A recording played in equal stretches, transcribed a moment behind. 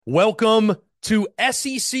Welcome to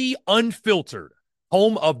SEC Unfiltered,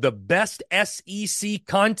 home of the best SEC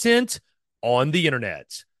content on the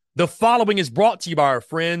internet. The following is brought to you by our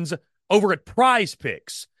friends over at Prize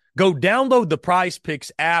Picks. Go download the Prize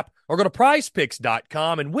Picks app or go to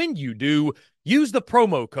prizepicks.com, and when you do, use the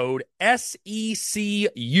promo code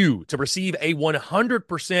SECU to receive a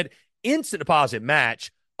 100% instant deposit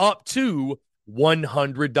match up to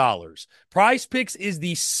 $100. Prize Picks is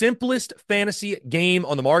the simplest fantasy game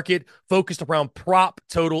on the market, focused around prop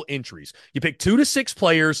total entries. You pick 2 to 6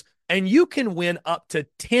 players, and you can win up to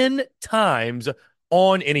 10 times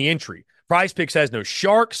on any entry. Prize Picks has no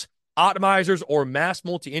sharks, optimizers, or mass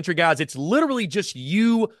multi-entry guides. It's literally just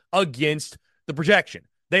you against the projection.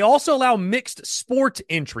 They also allow mixed sport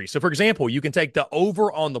entry. So, for example, you can take the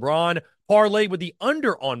over on LeBron, parlay with the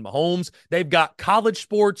under on Mahomes. They've got college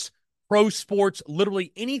sports, pro sports,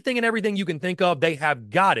 literally anything and everything you can think of, they have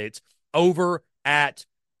got it over at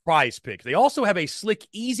Prize Picks. They also have a slick,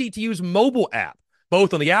 easy-to-use mobile app,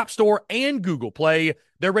 both on the App Store and Google Play.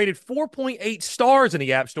 They're rated 4.8 stars in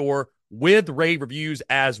the App Store with rave reviews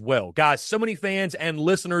as well. Guys, so many fans and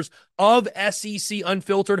listeners of SEC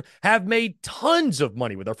Unfiltered have made tons of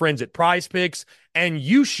money with our friends at Prize Picks, and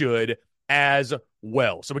you should as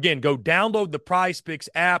well. So again, go download the Prize Picks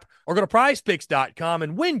app or go to prizepicks.com,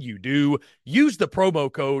 and when you do, use the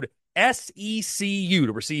promo code SECU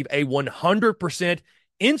to receive a 100%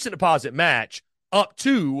 instant deposit match up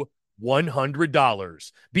to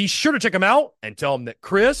 $100. Be sure to check them out and tell them that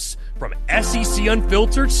Chris from SEC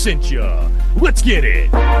Unfiltered sent you. Let's get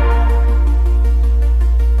it.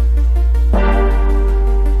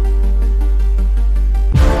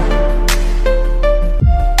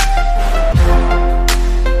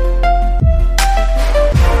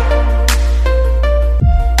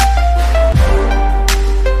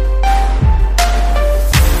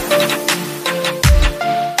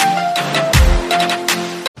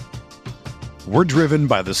 We're driven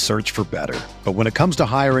by the search for better. But when it comes to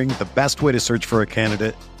hiring, the best way to search for a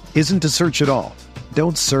candidate isn't to search at all.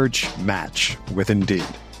 Don't search, match with Indeed.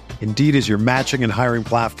 Indeed is your matching and hiring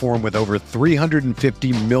platform with over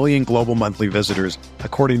 350 million global monthly visitors,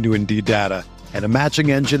 according to Indeed data, and a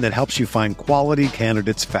matching engine that helps you find quality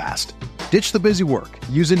candidates fast. Ditch the busy work.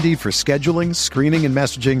 Use Indeed for scheduling, screening, and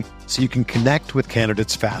messaging so you can connect with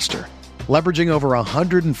candidates faster. Leveraging over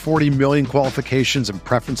 140 million qualifications and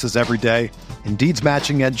preferences every day, Indeed's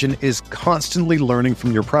matching engine is constantly learning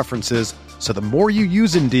from your preferences, so the more you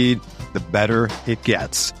use Indeed, the better it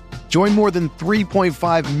gets. Join more than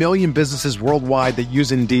 3.5 million businesses worldwide that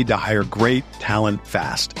use Indeed to hire great talent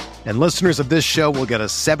fast. And listeners of this show will get a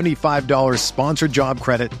 $75 sponsored job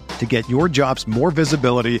credit to get your jobs more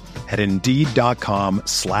visibility at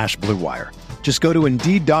Indeed.com/Blue Wire. Just go to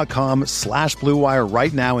Indeed.com/Blue Wire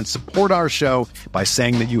right now and support our show by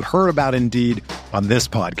saying that you heard about Indeed on this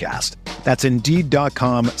podcast. That's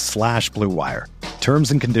Indeed.com/Blue Wire.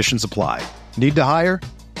 Terms and conditions apply. Need to hire?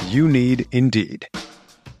 You need Indeed.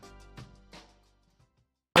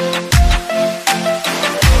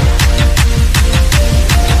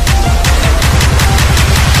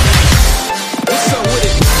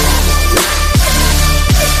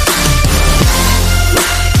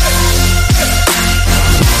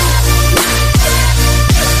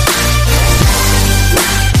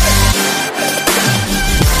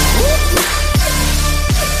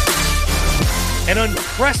 An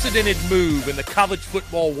unprecedented move in the college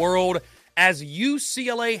football world as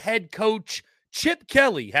UCLA head coach Chip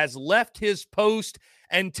Kelly has left his post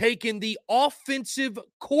and taken the offensive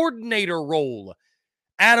coordinator role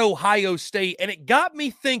at Ohio State. And it got me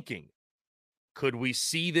thinking, could we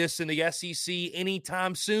see this in the SEC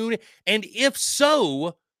anytime soon? And if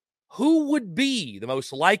so, who would be the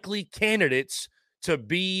most likely candidates to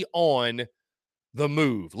be on the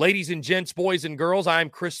move? Ladies and gents, boys and girls, I'm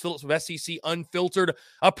Chris Phillips of SEC Unfiltered.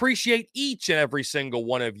 Appreciate each and every single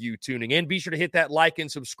one of you tuning in. Be sure to hit that like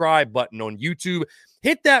and subscribe button on YouTube.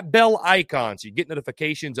 Hit that bell icon so you get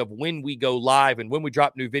notifications of when we go live and when we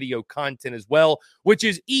drop new video content as well, which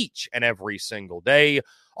is each and every single day.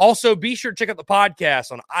 Also, be sure to check out the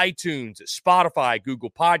podcast on iTunes, Spotify,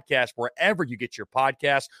 Google Podcasts, wherever you get your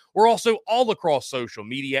podcasts. We're also all across social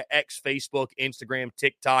media, X, Facebook, Instagram,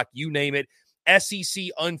 TikTok, you name it.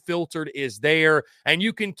 SEC Unfiltered is there, and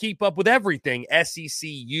you can keep up with everything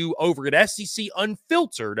SECU over at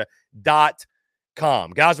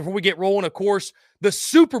SECUnfiltered.com. Guys, before we get rolling, of course, the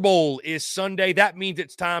Super Bowl is Sunday. That means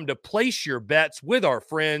it's time to place your bets with our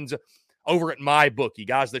friends over at MyBookie.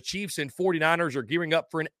 Guys, the Chiefs and 49ers are gearing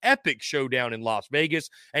up for an epic showdown in Las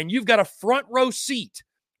Vegas, and you've got a front row seat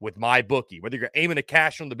with MyBookie. Whether you're aiming to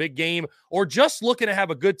cash on the big game or just looking to have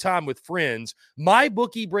a good time with friends,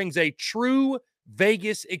 MyBookie brings a true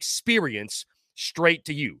Vegas experience straight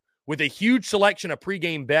to you. With a huge selection of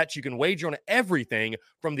pregame bets, you can wager on everything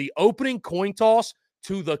from the opening coin toss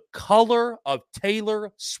to the color of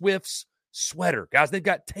Taylor Swift's sweater. Guys, they've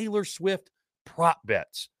got Taylor Swift prop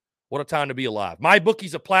bets. What a time to be alive.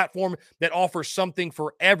 MyBookie's a platform that offers something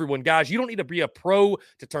for everyone. Guys, you don't need to be a pro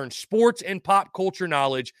to turn sports and pop culture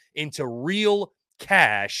knowledge into real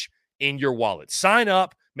cash in your wallet. Sign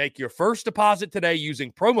up, make your first deposit today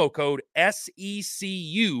using promo code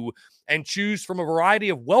SECU, and choose from a variety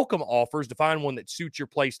of welcome offers to find one that suits your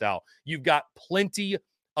play style. You've got plenty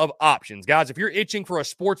of options. Guys, if you're itching for a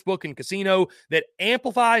sports book and casino that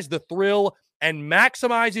amplifies the thrill and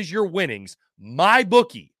maximizes your winnings,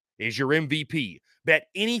 MyBookie is your MVP. Bet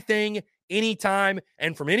anything, anytime,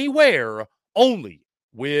 and from anywhere, only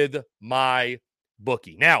with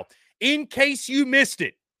MyBookie. Now, in case you missed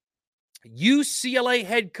it, UCLA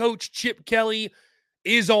head coach Chip Kelly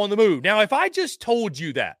is on the move. Now, if I just told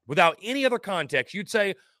you that without any other context, you'd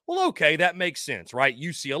say, well, okay, that makes sense, right?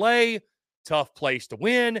 UCLA, tough place to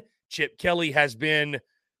win. Chip Kelly has been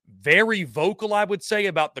very vocal, I would say,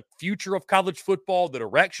 about the future of college football, the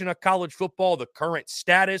direction of college football, the current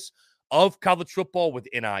status of college football with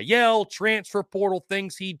NIL, transfer portal,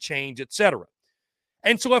 things he'd change, etc.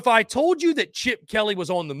 And so if I told you that Chip Kelly was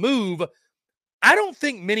on the move, I don't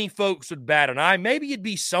think many folks would bat an eye. Maybe it'd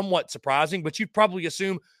be somewhat surprising, but you'd probably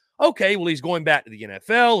assume, okay, well, he's going back to the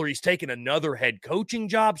NFL or he's taking another head coaching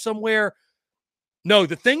job somewhere. No,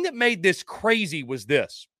 the thing that made this crazy was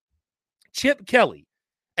this. Chip Kelly,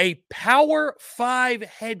 a Power 5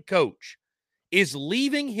 head coach, is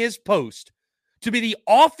leaving his post to be the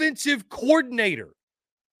offensive coordinator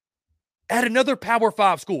at another Power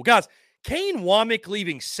 5 school. Guys, Kane Womack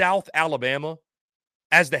leaving South Alabama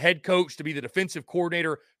as the head coach to be the defensive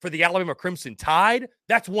coordinator for the Alabama Crimson Tide,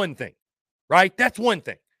 that's one thing, right? That's one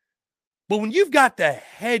thing. But when you've got the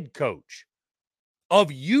head coach of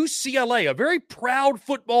UCLA, a very proud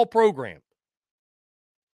football program,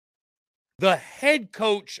 the head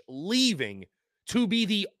coach leaving to be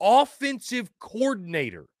the offensive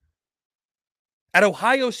coordinator at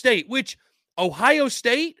Ohio State, which Ohio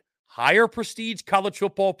State, higher prestige college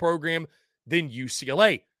football program than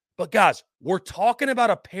UCLA. But guys, we're talking about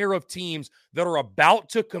a pair of teams that are about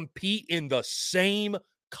to compete in the same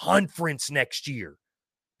conference next year.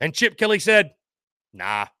 And Chip Kelly said,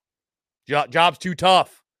 nah, job's too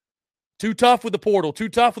tough. Too tough with the portal, too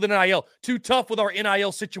tough with an NIL, too tough with our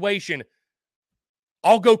NIL situation.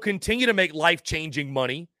 I'll go continue to make life-changing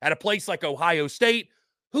money at a place like Ohio State,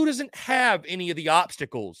 who doesn't have any of the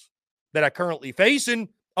obstacles that I currently face. And,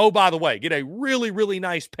 oh, by the way, get a really, really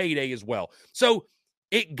nice payday as well. So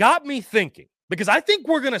it got me thinking, because I think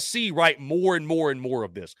we're going to see, right, more and more and more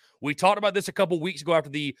of this. We talked about this a couple weeks ago after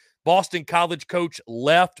the Boston College coach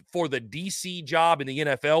left for the DC job in the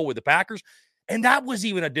NFL with the Packers. And that was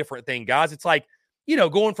even a different thing, guys. It's like, you know,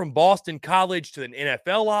 going from Boston College to an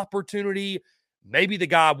NFL opportunity. Maybe the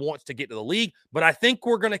guy wants to get to the league, but I think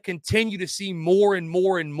we're going to continue to see more and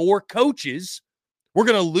more and more coaches. We're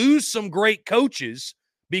going to lose some great coaches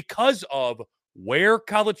because of where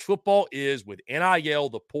college football is with NIL,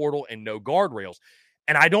 the portal, and no guardrails.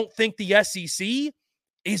 And I don't think the SEC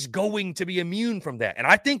is going to be immune from that. And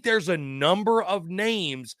I think there's a number of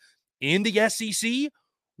names in the SEC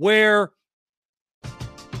where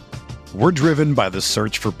We're driven by the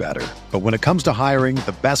search for better. But when it comes to hiring,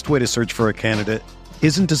 the best way to search for a candidate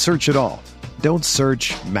isn't to search at all. Don't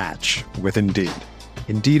search, match with Indeed.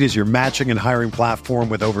 Indeed is your matching and hiring platform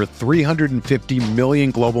with over 350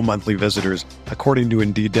 million global monthly visitors, according to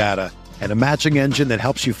Indeed data, and a matching engine that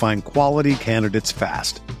helps you find quality candidates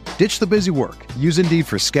fast. Ditch the busy work. Use Indeed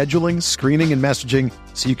for scheduling, screening, and messaging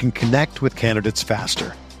so you can connect with candidates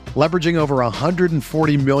faster. Leveraging over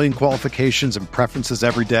 140 million qualifications and preferences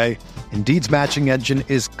every day, Indeed's matching engine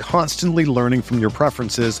is constantly learning from your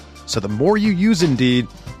preferences, so the more you use Indeed,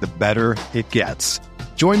 the better it gets.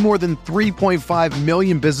 Join more than 3.5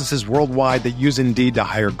 million businesses worldwide that use Indeed to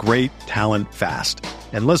hire great talent fast.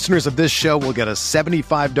 And listeners of this show will get a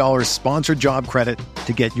 $75 sponsored job credit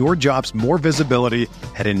to get your jobs more visibility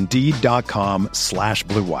at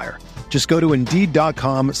Indeed.com/Blue Wire. Just go to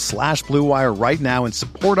Indeed.com/Blue Wire right now and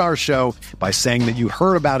support our show by saying that you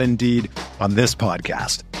heard about Indeed on this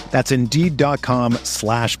podcast. That's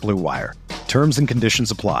Indeed.com/Blue Wire. Terms and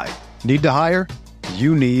conditions apply. Need to hire?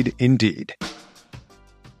 You need Indeed.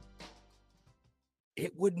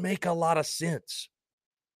 It would make a lot of sense.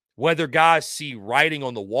 Whether guys see writing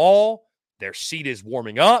on the wall, their seat is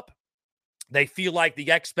warming up, they feel like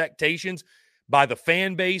the expectations by the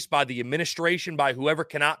fan base, by the administration, by whoever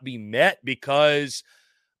cannot be met because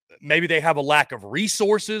maybe they have a lack of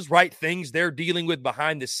resources, right? Things they're dealing with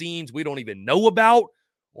behind the scenes we don't even know about.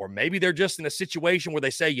 Or maybe they're just in a situation where they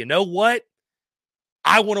say, you know what?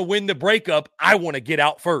 I want to win the breakup. I want to get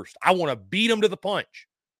out first. I want to beat them to the punch.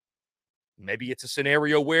 Maybe it's a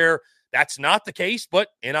scenario where that's not the case, but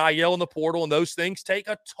NIL and the portal and those things take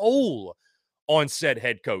a toll on said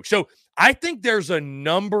head coach. So I think there's a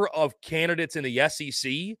number of candidates in the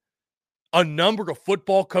SEC, a number of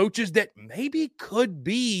football coaches that maybe could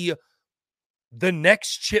be the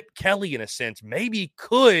next Chip Kelly in a sense, maybe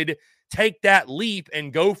could take that leap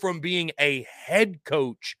and go from being a head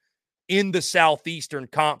coach in the Southeastern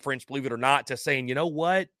Conference, believe it or not, to saying, you know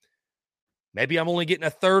what? Maybe I'm only getting a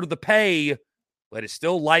third of the pay, but it's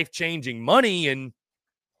still life-changing money, and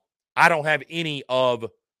I don't have any of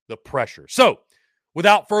the pressure. So,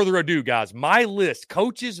 without further ado, guys, my list,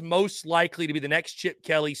 coaches most likely to be the next Chip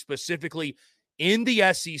Kelly, specifically in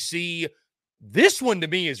the SEC. This one to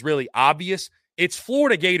me is really obvious. It's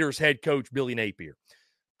Florida Gators head coach Billy Napier.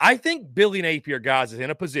 I think Billy Napier, guys, is in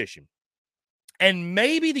a position, and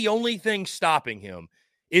maybe the only thing stopping him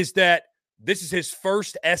is that this is his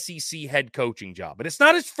first SEC head coaching job. But it's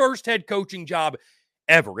not his first head coaching job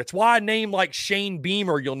ever. It's why a name like Shane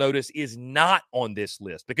Beamer, you'll notice, is not on this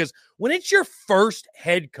list. Because when it's your first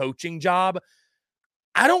head coaching job,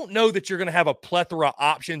 I don't know that you're going to have a plethora of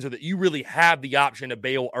options or that you really have the option to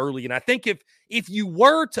bail early. And I think if you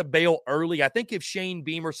were to bail early, I think if Shane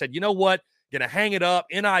Beamer said, you know what, going to hang it up,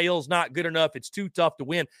 NIL's not good enough, it's too tough to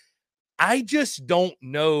win, I just don't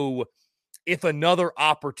know if another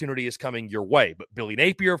opportunity is coming your way. But Billy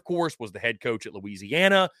Napier, of course, was the head coach at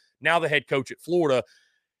Louisiana, now the head coach at Florida.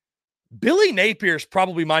 Billy Napier is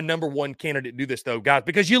probably my number one candidate to do this, though, guys,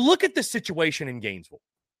 because you look at the situation in Gainesville,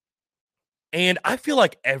 and I feel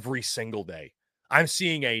like every single day I'm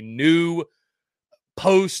seeing a new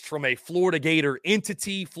post from a Florida Gator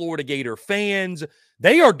entity, Florida Gator fans.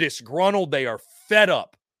 They are disgruntled. They are fed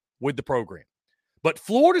up with the program. But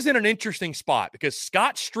Florida's in an interesting spot because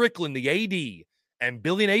Scott Strickland, the AD, and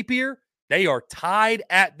Billy Napier, they are tied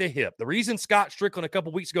at the hip. The reason Scott Strickland a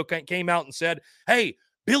couple weeks ago came out and said, hey,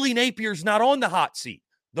 Billy Napier's not on the hot seat.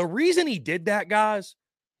 The reason he did that, guys,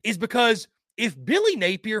 is because if Billy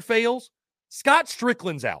Napier fails, Scott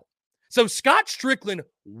Strickland's out. So Scott Strickland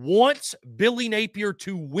wants Billy Napier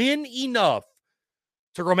to win enough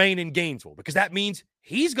to remain in Gainesville because that means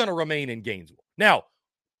he's going to remain in Gainesville. Now,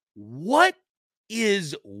 what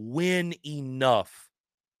is win enough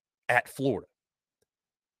at Florida?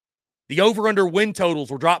 The over-under win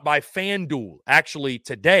totals were dropped by FanDuel. Actually,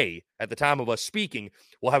 today, at the time of us speaking,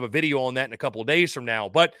 we'll have a video on that in a couple of days from now.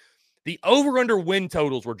 But the over-under win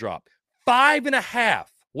totals were dropped. 5.5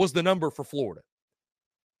 was the number for Florida.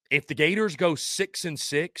 If the Gators go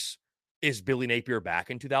 6-6, is Billy Napier back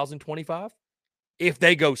in 2025? If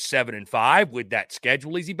they go 7-5 with that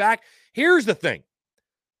schedule, is he back? Here's the thing.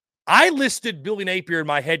 I listed Billy Napier in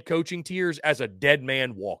my head coaching tiers as a dead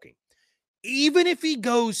man walking. Even if he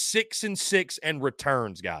goes 6-6 and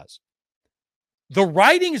returns, guys, the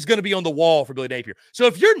writing is going to be on the wall for Billy Napier. So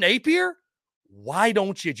if you're Napier, why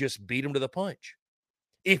don't you just beat him to the punch?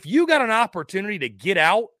 If you got an opportunity to get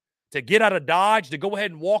out of Dodge, to go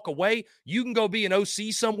ahead and walk away, you can go be an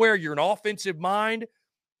OC somewhere. You're an offensive mind.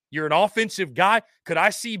 You're an offensive guy. Could I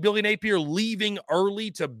see Billy Napier leaving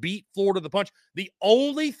early to beat Florida to the punch? The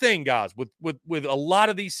only thing, guys, with a lot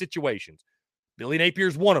of these situations, Billy Napier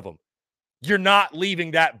is one of them. You're not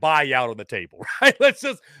leaving that buyout on the table, right?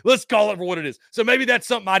 Let's call it for what it is. So maybe that's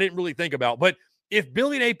something I didn't really think about. But if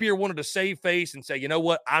Billy Napier wanted to save face and say, you know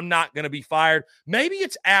what, I'm not going to be fired, maybe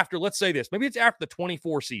it's after, let's say this, maybe it's after the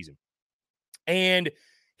 24 season. And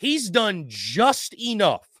he's done just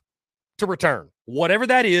enough to return, whatever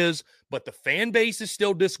that is, but the fan base is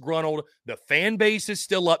still disgruntled. The fan base is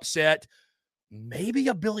still upset. Maybe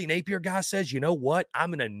a Billy Napier guy says, you know what,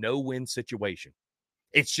 I'm in a no-win situation.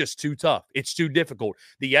 It's just too tough. It's too difficult.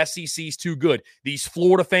 The SEC's too good. These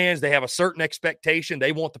Florida fans, they have a certain expectation.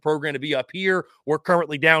 They want the program to be up here. We're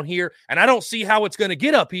currently down here, and I don't see how it's going to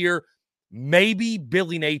get up here. Maybe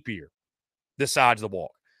Billy Napier decides to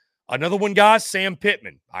walk. Another one, guys, Sam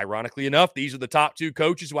Pittman. Ironically enough, these are the top two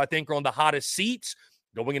coaches who I think are on the hottest seats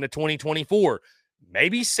going into 2024.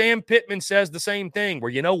 Maybe Sam Pittman says the same thing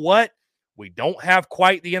where, you know what? We don't have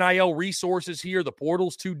quite the NIL resources here. The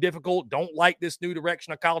portal's too difficult. Don't like this new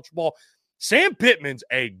direction of college football. Sam Pittman's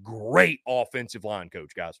a great offensive line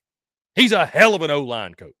coach, guys. He's a hell of an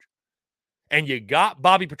O-line coach. And you got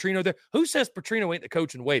Bobby Petrino there. Who says Petrino ain't the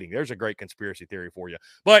coach in waiting? There's a great conspiracy theory for you.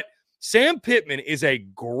 But Sam Pittman is a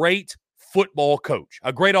great football coach,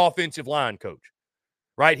 a great offensive line coach,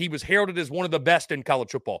 right? He was heralded as one of the best in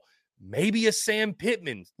college football. Maybe a Sam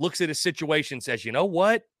Pittman looks at his situation and says, you know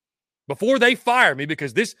what? Before they fire me,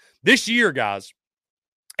 because this year, guys,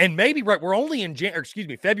 and maybe we're only in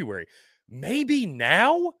February. Maybe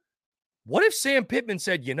now, what if Sam Pittman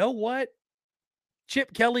said, you know what?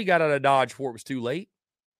 Chip Kelly got out of Dodge before it was too late.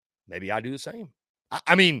 Maybe I do the same.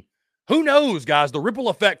 I mean, who knows, guys? The ripple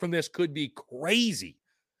effect from this could be crazy.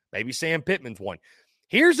 Maybe Sam Pittman's one.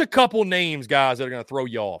 Here's a couple names, guys, that are going to throw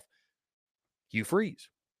you off. Hugh Freeze.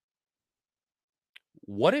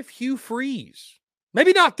 What if Hugh Freeze,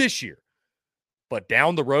 maybe not this year, but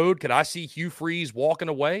down the road, could I see Hugh Freeze walking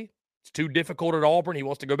away? It's too difficult at Auburn. He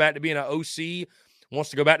wants to go back to being an OC, wants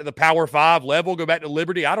to go back to the Power 5 level, go back to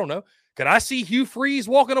Liberty. I don't know. Could I see Hugh Freeze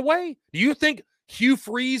walking away? Do you think Hugh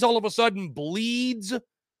Freeze all of a sudden bleeds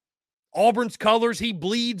Auburn's colors? He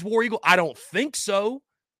bleeds War Eagle? I don't think so.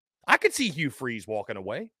 I could see Hugh Freeze walking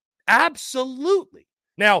away. Absolutely.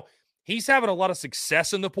 Now, he's having a lot of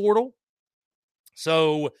success in the portal.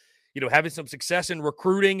 So, having some success in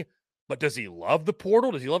recruiting. But does he love the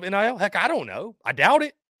portal? Does he love NIL? Heck, I don't know. I doubt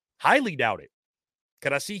it. Highly doubt it.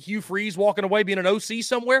 Could I see Hugh Freeze walking away being an OC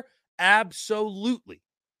somewhere? Absolutely.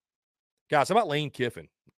 Guys, how about Lane Kiffin?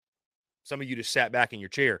 Some of you just sat back in your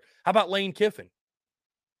chair. How about Lane Kiffin?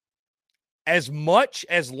 As much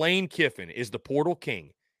as Lane Kiffin is the portal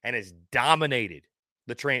king and has dominated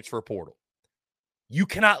the transfer portal, you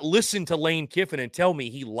cannot listen to Lane Kiffin and tell me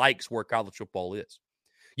he likes where college football is.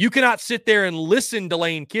 You cannot sit there and listen to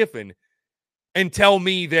Lane Kiffin and tell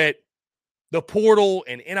me that the portal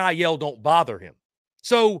and NIL don't bother him.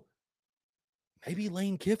 So maybe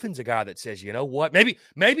Lane Kiffin's a guy that says, you know what?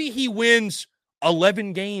 Maybe he wins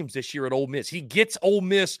 11 games this year at Ole Miss. He gets Ole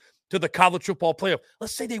Miss to the college football playoff.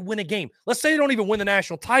 Let's say they win a game. Let's say they don't even win the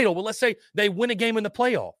national title, but let's say they win a game in the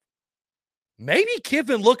playoff. Maybe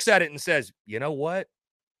Kiffin looks at it and says, you know what?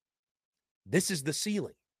 This is the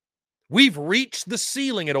ceiling. We've reached the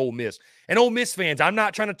ceiling at Ole Miss. And Ole Miss fans, I'm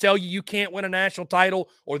not trying to tell you can't win a national title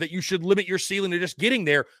or that you should limit your ceiling to just getting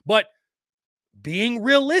there, but being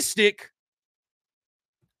realistic,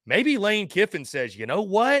 maybe Lane Kiffin says, you know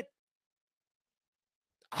what?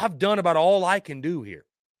 I've done about all I can do here.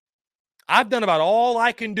 I've done about all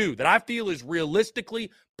I can do that I feel is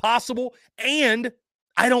realistically possible, and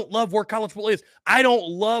I don't love where college football is. I don't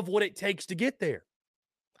love what it takes to get there.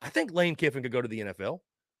 I think Lane Kiffin could go to the NFL.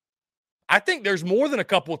 I think there's more than a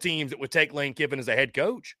couple of teams that would take Lane Kiffin as a head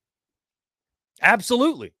coach.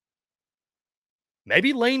 Absolutely.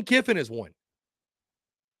 Maybe Lane Kiffin is one.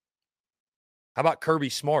 How about Kirby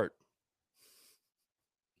Smart?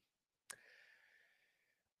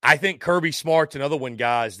 I think Kirby Smart's another one,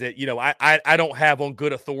 guys, that, I don't have on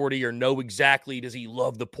good authority or know exactly does he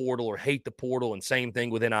love the portal or hate the portal, and same thing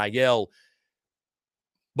with NIL.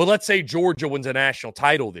 But let's say Georgia wins a national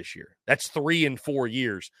title this year. That's 3 in 4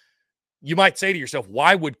 years. You might say to yourself,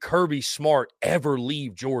 why would Kirby Smart ever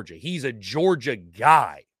leave Georgia? He's a Georgia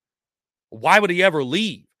guy. Why would he ever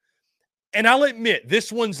leave? And I'll admit,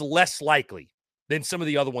 this one's less likely than some of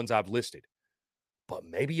the other ones I've listed. But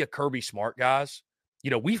maybe a Kirby Smart, guys.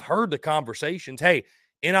 We've heard the conversations. Hey,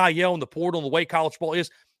 NIL and the portal and the way college football is,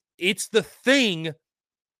 it's the thing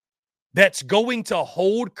that's going to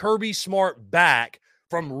hold Kirby Smart back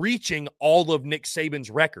from reaching all of Nick Saban's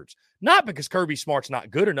records. Not because Kirby Smart's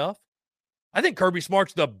not good enough. I think Kirby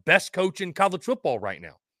Smart's the best coach in college football right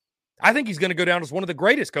now. I think he's going to go down as one of the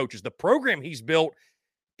greatest coaches. The program he's built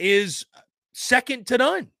is second to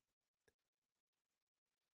none.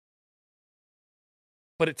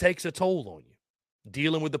 But it takes a toll on you,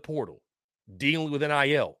 dealing with the portal, dealing with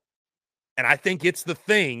NIL. And I think it's the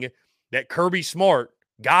thing that Kirby Smart,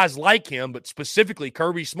 guys like him, but specifically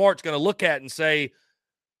Kirby Smart's going to look at and say,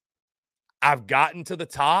 I've gotten to the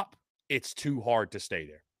top. It's too hard to stay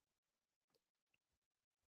there.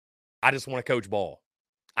 I just want to coach ball.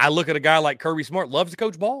 I look at a guy like Kirby Smart, loves to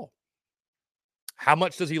coach ball. How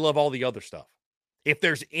much does he love all the other stuff? If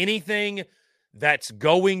there's anything that's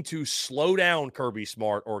going to slow down Kirby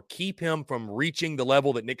Smart or keep him from reaching the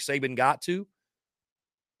level that Nick Saban got to,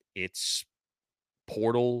 it's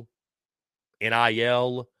portal,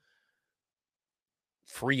 NIL,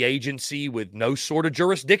 free agency with no sort of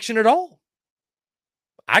jurisdiction at all.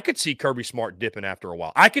 I could see Kirby Smart dipping after a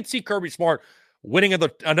while. I could see Kirby Smart winning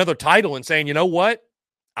another title and saying, you know what?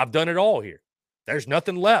 I've done it all here. There's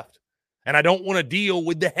nothing left. And I don't want to deal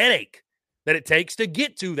with the headache that it takes to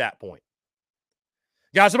get to that point.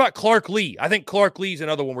 Guys, how about Clark Lee? I think Clark Lee's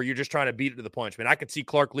another one where you're just trying to beat it to the punch. Man, I could see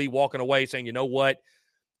Clark Lee walking away saying, you know what?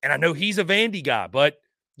 And I know he's a Vandy guy, but,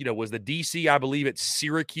 was the DC, I believe, at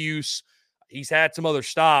Syracuse. He's had some other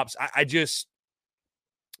stops. I just,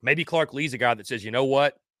 maybe Clark Lea's a guy that says, you know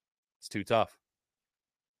what? It's too tough.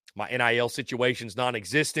 My NIL situation's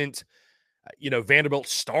non-existent.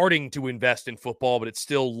 Vanderbilt's starting to invest in football, but it's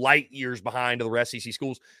still light years behind other SEC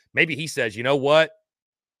schools. Maybe he says, you know what?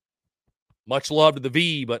 Much love to the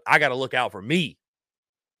V, but I got to look out for me.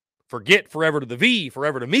 Forget forever to the V,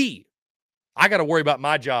 forever to me. I got to worry about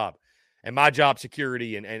my job and my job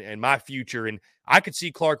security and my future. And I could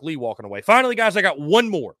see Clark Lea walking away. Finally, guys, I got one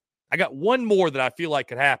more. That I feel like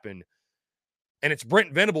could happen, and it's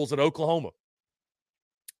Brent Venables at Oklahoma.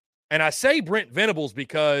 And I say Brent Venables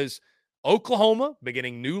because Oklahoma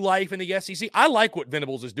beginning new life in the SEC. I like what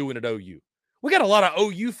Venables is doing at OU. We got a lot of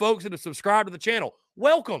OU folks that have subscribed to the channel.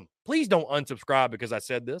 Welcome. Please don't unsubscribe because I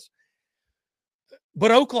said this.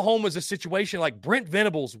 But Oklahoma is a situation like Brent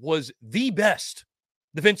Venables was the best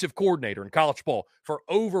defensive coordinator in college football for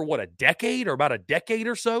over, a decade or about a decade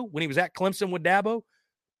or so when he was at Clemson with Dabo.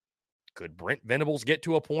 Could Brent Venables get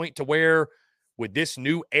to a point to where with this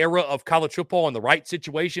new era of college football and the right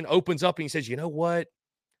situation opens up and he says, you know what?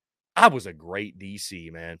 I was a great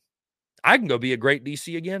DC, man. I can go be a great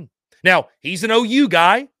DC again. Now, he's an OU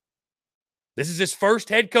guy. This is his first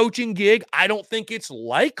head coaching gig. I don't think it's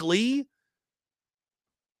likely.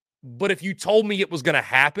 But if you told me it was going to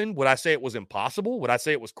happen, would I say it was impossible? Would I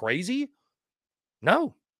say it was crazy?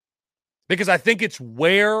 No. Because I think it's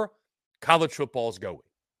where college football is going.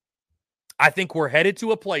 I think we're headed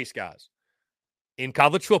to a place, guys, in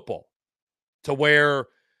college football to where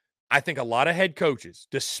I think a lot of head coaches,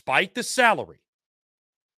 despite the salary,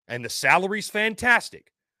 and the salary's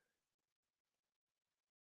fantastic,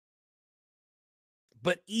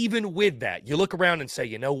 but even with that, you look around and say,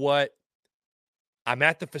 you know what? I'm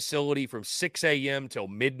at the facility from 6 a.m. till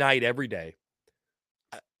midnight every day.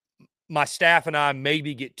 My staff and I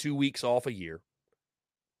maybe get 2 weeks off a year.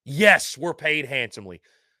 Yes, we're paid handsomely,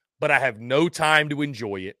 but I have no time to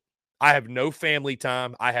enjoy it. I have no family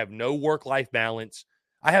time. I have no work-life balance.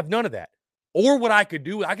 I have none of that. Or what I could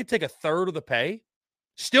do, I could take a third of the pay,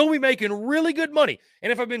 still be making really good money.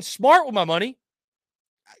 And if I've been smart with my money,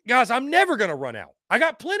 guys, I'm never going to run out. I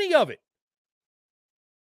got plenty of it.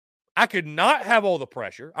 I could not have all the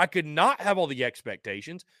pressure. I could not have all the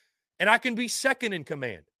expectations. And I can be second in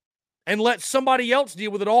command and let somebody else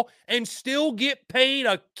deal with it all and still get paid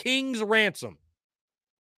a king's ransom.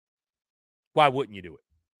 Why wouldn't you do it?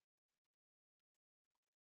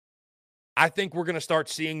 I think we're going to start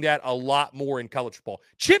seeing that a lot more in college football.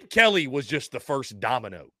 Chip Kelly was just the first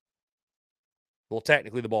domino. Well,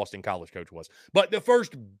 technically the Boston College coach was. But the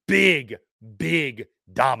first big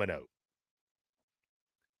domino.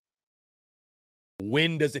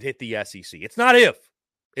 When does it hit the SEC? It's not if,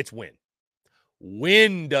 it's when.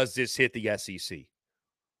 When does this hit the SEC?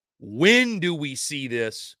 When do we see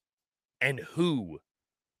this? And who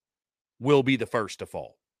will be the first to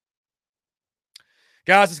fall?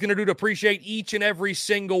 Guys, it's going to do to appreciate each and every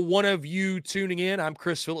single one of you tuning in. I'm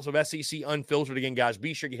Chris Phillips of SEC Unfiltered. Again, guys,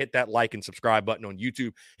 be sure you hit that like and subscribe button on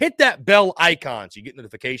YouTube. Hit that bell icon so you get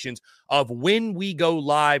notifications of when we go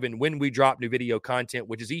live and when we drop new video content,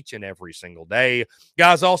 which is each and every single day.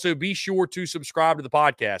 Guys, also be sure to subscribe to the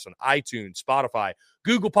podcast on iTunes, Spotify,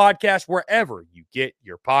 Google Podcasts, wherever you get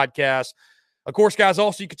your podcasts. Of course, guys,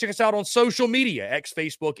 also you can check us out on social media, X,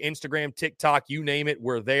 Facebook, Instagram, TikTok, you name it,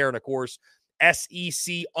 we're there. And of course,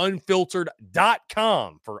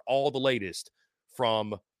 SECUnfiltered.com for all the latest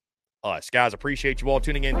from us. Guys, appreciate you all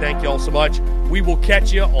tuning in. Thank you all so much. We will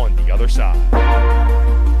catch you on the other side.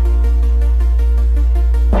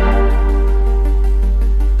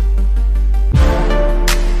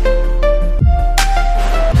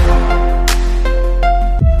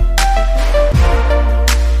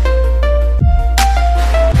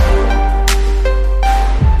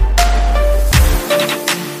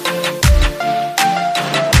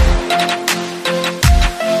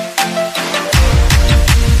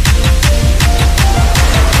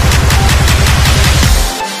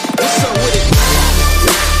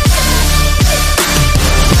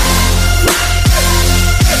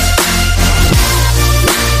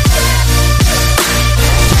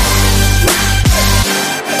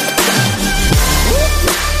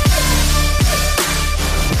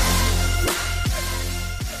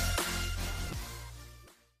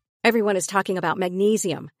 Everyone is talking about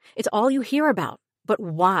magnesium. It's all you hear about. But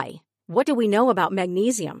why? What do we know about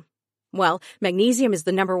magnesium? Well, magnesium is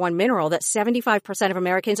the number one mineral that 75% of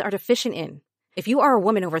Americans are deficient in. If you are a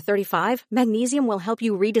woman over 35, magnesium will help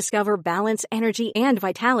you rediscover balance, energy, and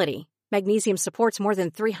vitality. Magnesium supports more than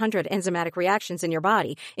 300 enzymatic reactions in your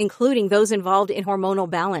body, including those involved in hormonal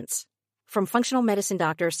balance. From functional medicine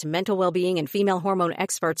doctors to mental well-being and female hormone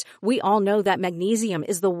experts, we all know that magnesium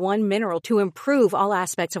is the one mineral to improve all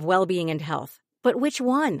aspects of well-being and health. But which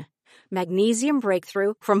one? Magnesium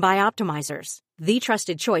Breakthrough from Bioptimizers, the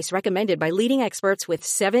trusted choice recommended by leading experts with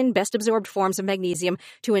 7 best-absorbed forms of magnesium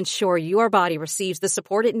to ensure your body receives the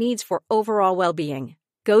support it needs for overall well-being.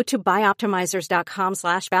 Go to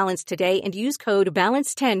bioptimizers.com/balance today and use code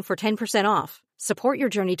BALANCE10 for 10% off. Support your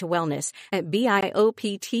journey to wellness at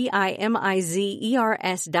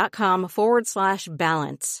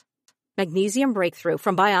bioptimizers.com/balance. Magnesium Breakthrough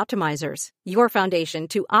from Bioptimizers, your foundation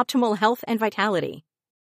to optimal health and vitality.